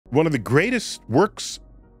one of the greatest works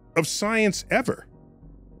of science ever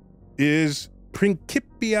is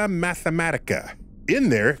Principia Mathematica. In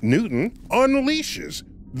there, Newton unleashes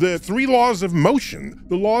the 3 laws of motion,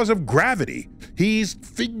 the laws of gravity. He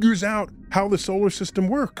figures out how the solar system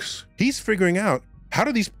works. He's figuring out, how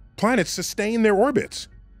do these planets sustain their orbits?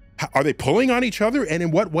 Are they pulling on each other, and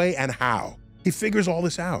in what way and how? He figures all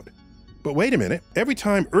this out. But wait a minute, every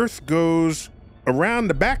time Earth goes around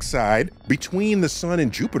the backside between the sun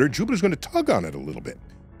and Jupiter, Jupiter's going to tug on it a little bit.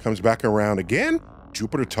 Comes back around again,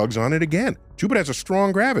 Jupiter tugs on it again. Jupiter has a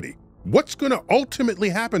strong gravity. What's going to ultimately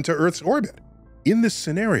happen to Earth's orbit? In this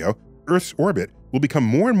scenario, Earth's orbit will become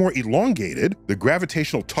more and more elongated. The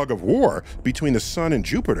gravitational tug of war between the sun and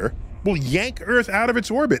Jupiter will yank Earth out of its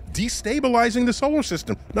orbit, destabilizing the solar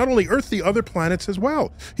system. Not only Earth, the other planets as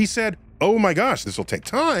well. He said, oh my gosh, this will take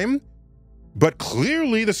time, but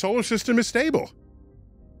clearly the solar system is stable.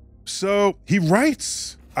 So he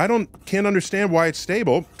writes, can't understand why it's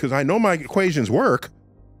stable, because I know my equations work.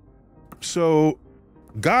 So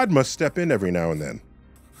God must step in every now and then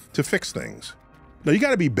to fix things. Now, you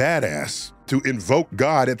got to be badass to invoke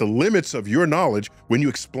God at the limits of your knowledge when you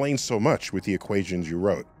explain so much with the equations you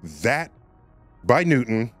wrote. That, by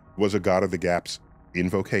Newton, was a God of the gaps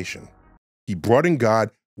invocation. He brought in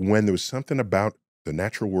God when there was something about the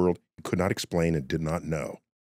natural world he could not explain and did not know.